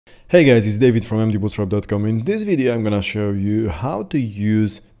Hey guys, it's David from mdbootstrap.com. In this video I'm gonna show you how to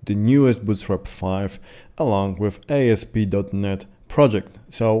use the newest Bootstrap 5 along with ASP.NET project.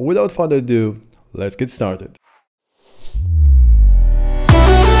 So without further ado, let's get started.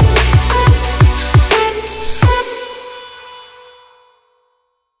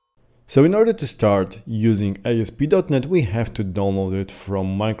 So in order to start using ASP.NET, we have to download it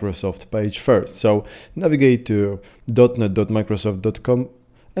from Microsoft page first. So navigate to .net.microsoft.com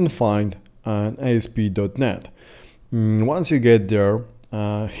and find an ASP.NET. Once you get there,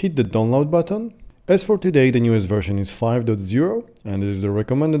 hit the download button. As for today, the newest version is 5.0 and this is the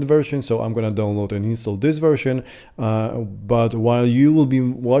recommended version, so I'm gonna download and install this version. But while you will be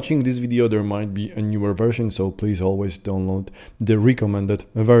watching this video, there might be a newer version, so please always download the recommended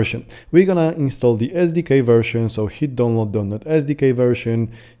version. We're gonna install the SDK version, so hit download.NET SDK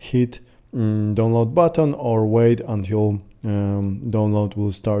version, hit download button or wait until download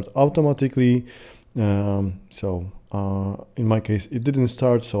will start automatically. In my case it didn't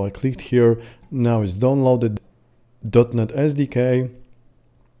start, so I clicked here. Now it's downloaded .NET SDK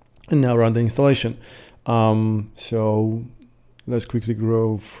and now run the installation. So let's quickly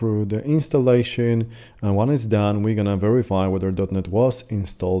go through the installation, and when it's done we're gonna verify whether .NET was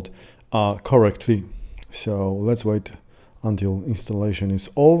installed correctly. So let's wait until installation is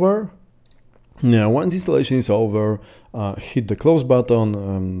over. Now once installation is over, hit the close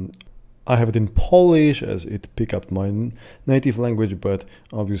button. I have it in Polish as it picked up my native language, but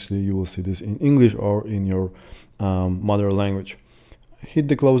obviously you will see this in English or in your mother language. Hit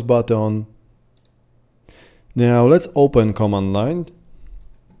the close button. Now let's open command line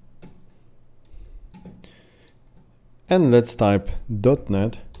and let's type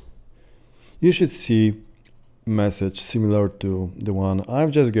 .NET. You should see message similar to the one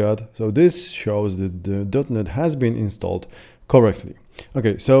I've just got. So this shows that the .NET has been installed correctly.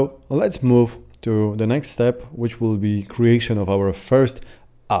 Okay, so let's move to the next step, which will be creation of our first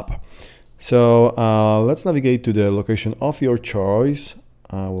app. So let's navigate to the location of your choice.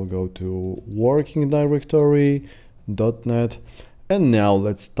 We'll go to working directory, .NET, and now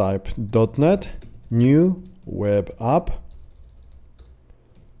let's type .NET new web app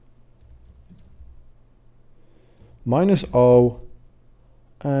 -o,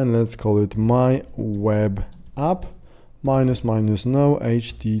 and let's call it my web app --no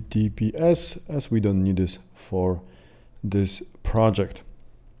HTTPS, as we don't need this for this project.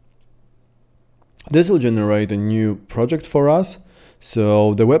 This will generate a new project for us.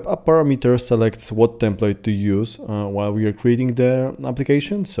 So the web app parameter selects what template to use while we are creating the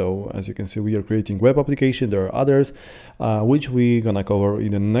application. So as you can see, we are creating web application. There are others which we're gonna cover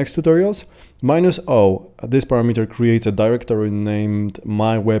in the next tutorials. -o, this parameter creates a directory named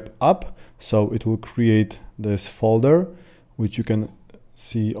my web app. So it will create this folder, which you can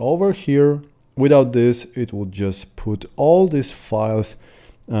see over here. Without this, it will just put all these files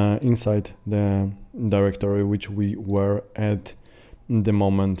inside the directory which we were at the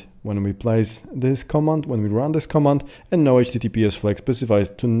moment when we place this command, when we run this command, and no HTTPS flag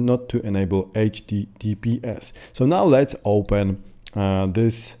specifies not to enable HTTPS. So now let's open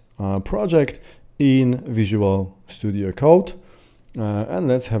this project in Visual Studio Code. And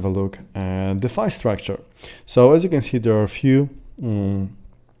let's have a look at the file structure. So as you can see, there are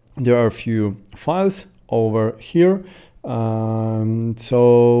a few files over here.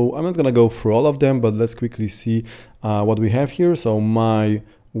 So I'm not gonna go through all of them, but let's quickly see what we have here. So my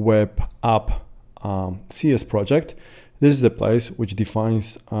web app CS project. This is the place which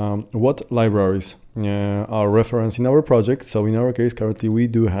defines what libraries are referenced in our project. So in our case, currently we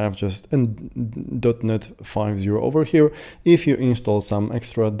do have just a .NET 5.0 over here. If you install some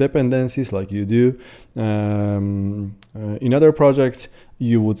extra dependencies like you do in other projects,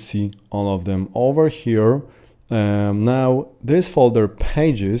 you would see all of them over here. Now this folder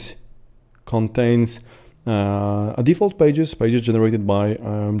pages contains a default pages generated by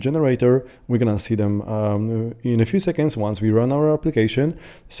generator. We're gonna see them in a few seconds once we run our application.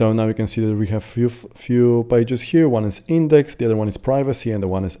 So now you can see that we have few pages here. One is index, the other one is privacy, and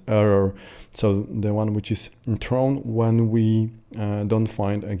the one is error. So the one which is thrown when we don't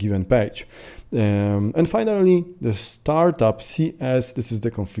find a given page. And finally, the startup CS, this is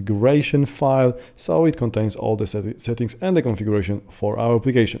the configuration file. So it contains all the settings and the configuration for our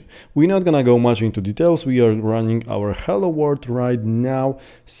application. We're not gonna go much into details. We are running our hello world right now.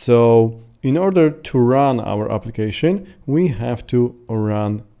 So in order to run our application, we have to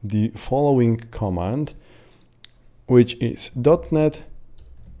run the following command, which is .NET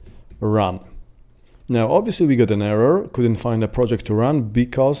run. Now obviously we got an error, couldn't find a project to run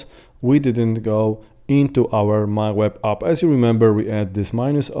because we didn't go into our My Web App. As you remember, we add this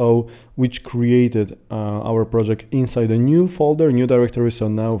 -o, which created our project inside a new folder, new directory. So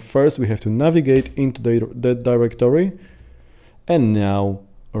now first we have to navigate into that directory, and now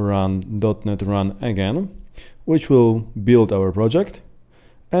run .NET run again, which will build our project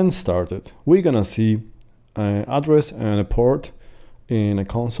and start it. We're gonna see an address and a port in a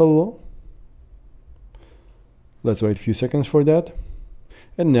console. Let's wait a few seconds for that.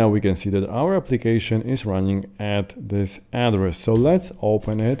 And now we can see that our application is running at this address. So let's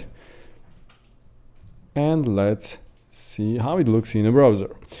open it and let's see how it looks in a browser.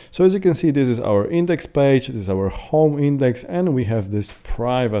 So as you can see, this is our index page, this is our home index, and we have this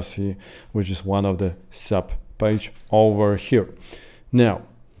privacy, which is one of the sub page over here. Now,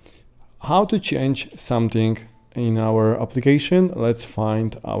 how to change something in our application? Let's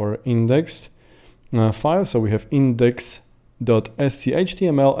find our indexed file. So we have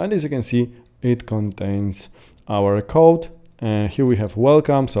index.schtml, and as you can see, it contains our code. Here we have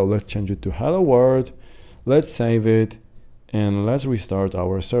welcome, so let's change it to hello world. Let's save it and let's restart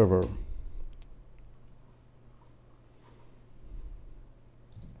our server.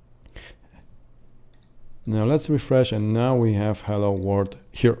 Now let's refresh, and now we have hello world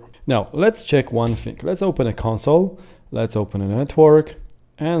here. Now let's check one thing. Let's open a console, let's open a network,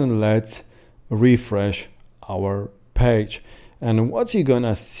 and let's refresh our page. And what you're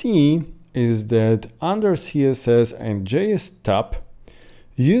gonna see is that under CSS and JS tab,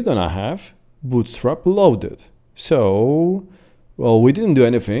 you're gonna have Bootstrap loaded. So, well, we didn't do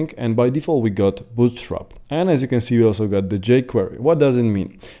anything, and by default we got Bootstrap. And as you can see, we also got the jQuery. What does it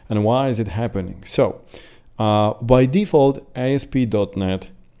mean and why is it happening? So, by default, ASP.NET,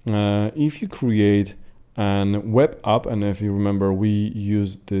 if you create an web app, and if you remember, we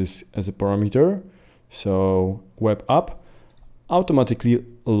use this as a parameter, so web app automatically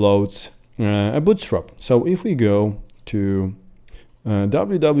loads a Bootstrap. So if we go to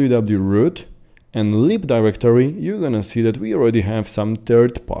www.root and lib directory, you're gonna see that we already have some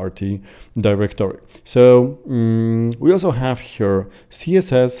third-party directory. So we also have here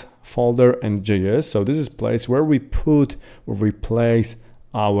CSS folder and JS. So this is place where we put or replace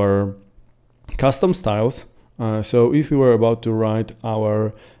our custom styles. So if we were about to write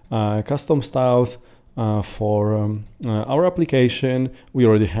our custom styles for our application, we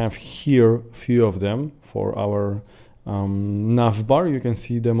already have here a few of them for our navbar. You can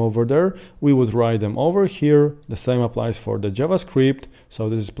see them over there. We would write them over here. The same applies for the JavaScript. So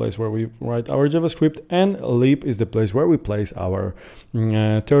this is the place where we write our JavaScript, and lib is the place where we place our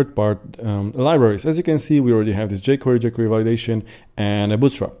third-party libraries. As you can see, we already have this jQuery validation, and a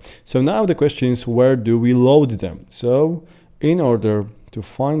Bootstrap. So now the question is, where do we load them? So in order to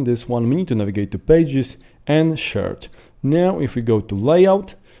find this one, we need to navigate to pages and shared. Now, if we go to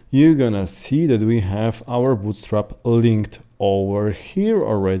layout, you're gonna see that we have our Bootstrap linked over here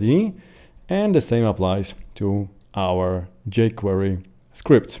already, and the same applies to our jQuery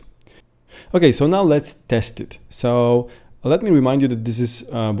scripts. Okay, so now let's test it. So let me remind you that this is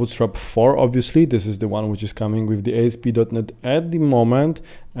Bootstrap 4, obviously. This is the one which is coming with the ASP.NET at the moment.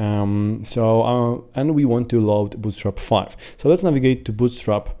 And we want to load Bootstrap 5. So let's navigate to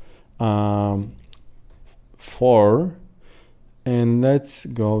Bootstrap 4. And let's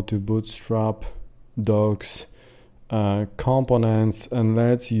go to Bootstrap docs, components, and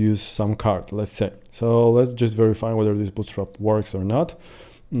let's use some card, let's say. So let's just verify whether this Bootstrap works or not.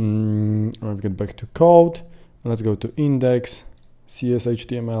 Let's get back to code. Let's go to index,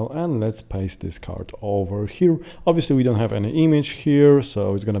 CSHTML, and let's paste this card over here. Obviously, we don't have any image here,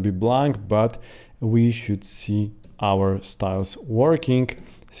 so it's gonna be blank, but we should see our styles working.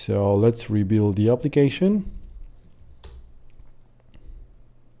 So let's rebuild the application.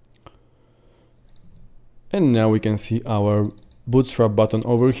 And now we can see our Bootstrap button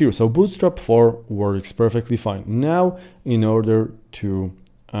over here. So Bootstrap 4 works perfectly fine. Now, in order to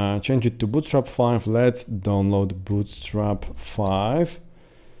change it to Bootstrap 5, let's download Bootstrap 5.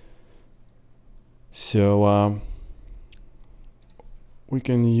 So we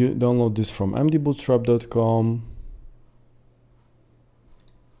can download this from mdbootstrap.com.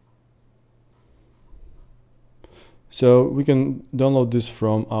 So we can download this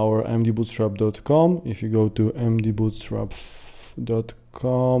from our mdbootstrap.com. If you go to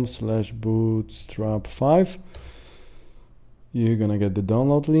mdbootstrap.com/bootstrap5, you're gonna get the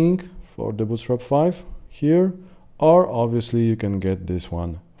download link for the Bootstrap 5 here, or obviously you can get this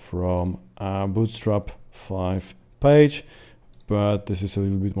one from a Bootstrap 5 page, but this is a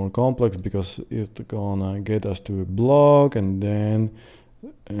little bit more complex because it's gonna get us to a blog and then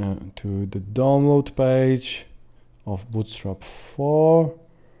to the download page of Bootstrap 4.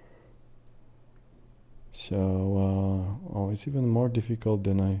 So, oh, it's even more difficult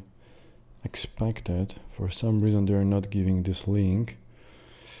than I expected. For some reason, they're not giving this link.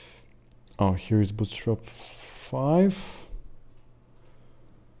 Oh, here is Bootstrap 5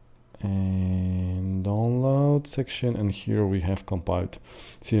 and download section, and here we have compiled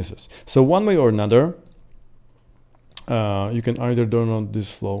CSS. So one way or another, you can either download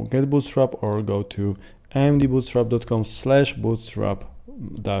this flow, get Bootstrap, or go to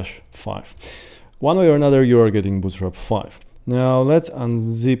mdbootstrap.com/bootstrap-5. One way or another, you are getting Bootstrap 5. Now let's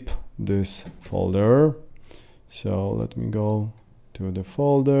unzip this folder. So let me go to the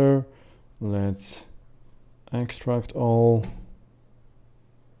folder. Let's extract all.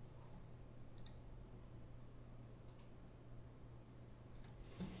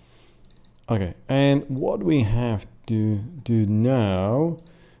 Okay, and what we have to do now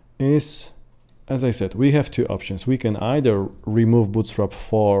is, as I said, we have two options. We can either remove Bootstrap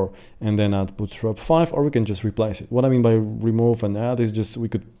 4 and then add Bootstrap 5, or we can just replace it. What I mean by remove and add is just we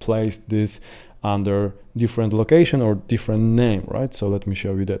could place this under different location or different name, right? So let me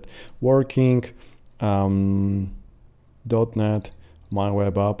show you that. Working .NET My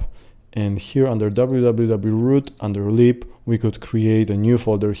Web App, and here under www root under lib, we could create a new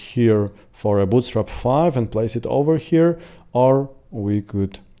folder here for a Bootstrap 5 and place it over here, or we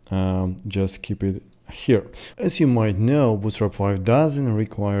could just keep it here. As you might know, Bootstrap 5 doesn't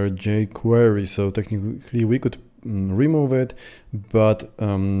require jQuery, so technically we could remove it, but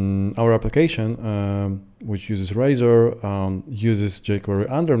our application, which uses Razor, uses jQuery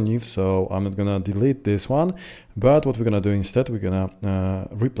underneath, so I'm not gonna delete this one. But what we're gonna do instead, we're gonna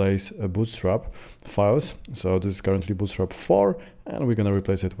replace Bootstrap files. So this is currently Bootstrap 4, and we're gonna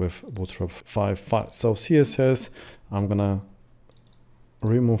replace it with Bootstrap 5 files. So CSS, I'm gonna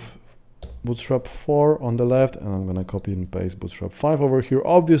remove Bootstrap 4 on the left, and I'm gonna copy and paste Bootstrap 5 over here.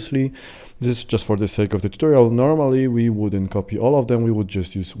 Obviously, this is just for the sake of the tutorial. Normally, we wouldn't copy all of them. We would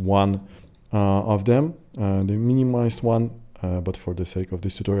just use one of them, the minimized one, but for the sake of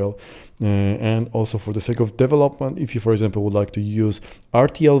this tutorial, and also for the sake of development, if you, for example, would like to use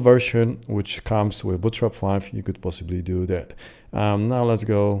RTL version, which comes with Bootstrap 5, you could possibly do that. Now let's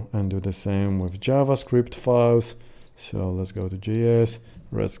go and do the same with JavaScript files. So let's go to JS.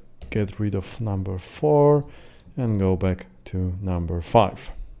 Let's get rid of number 4 and go back to number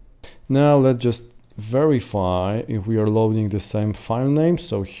 5. Now let's just verify if we are loading the same file name.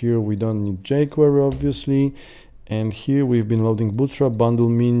 So here we don't need jQuery, obviously, and here we've been loading Bootstrap bundle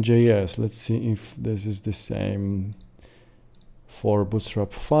min.js. Let's see if this is the same for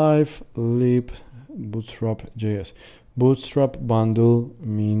Bootstrap 5 lib bootstrap.js, Bootstrap bundle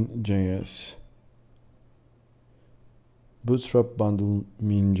min.js. Bootstrap bundle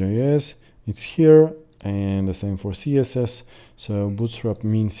min.js, it's here, and the same for CSS. So Bootstrap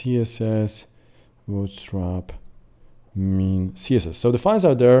min CSS, Bootstrap min CSS. So the files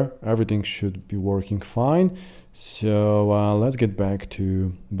are there, everything should be working fine. So let's get back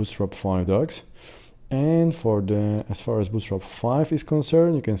to Bootstrap 5 docs. And for the, as far as Bootstrap 5 is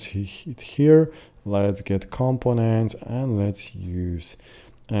concerned, you can see it here. Let's get components and let's use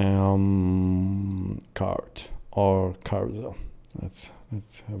cart or carousel. Let's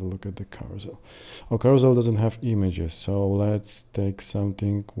have a look at the carousel. Oh, carousel doesn't have images, so let's take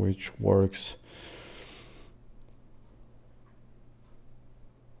something which works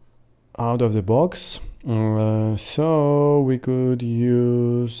out of the box. So we could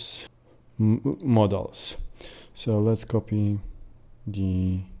use models. So let's copy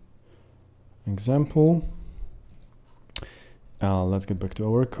the example. Let's get back to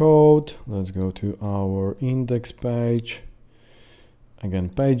our code. Let's go to our index page. Again,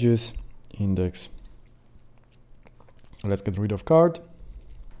 pages, index. Let's get rid of card.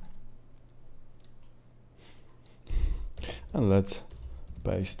 And let's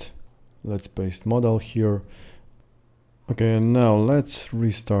paste model here. Okay, and now let's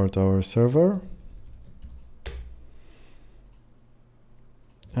restart our server.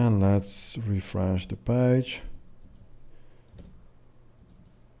 And let's refresh the page.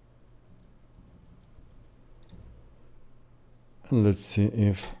 And let's see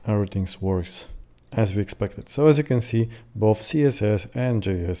if everything works as we expected. So as you can see, both CSS and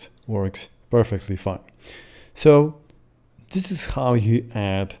JS works perfectly fine. So this is how you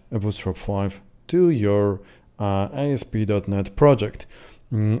add a Bootstrap 5 to your ASP.NET project.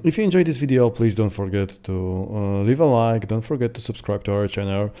 If you enjoyed this video, please don't forget to leave a like, don't forget to subscribe to our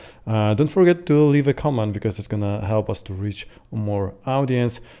channel, don't forget to leave a comment because it's gonna help us to reach more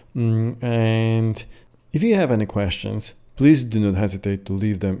audience. And if you have any questions, please do not hesitate to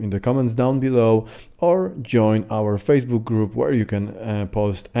leave them in the comments down below, or join our Facebook group where you can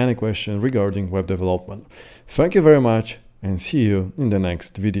post any question regarding web development. Thank you very much and see you in the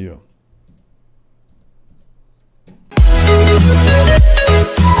next video.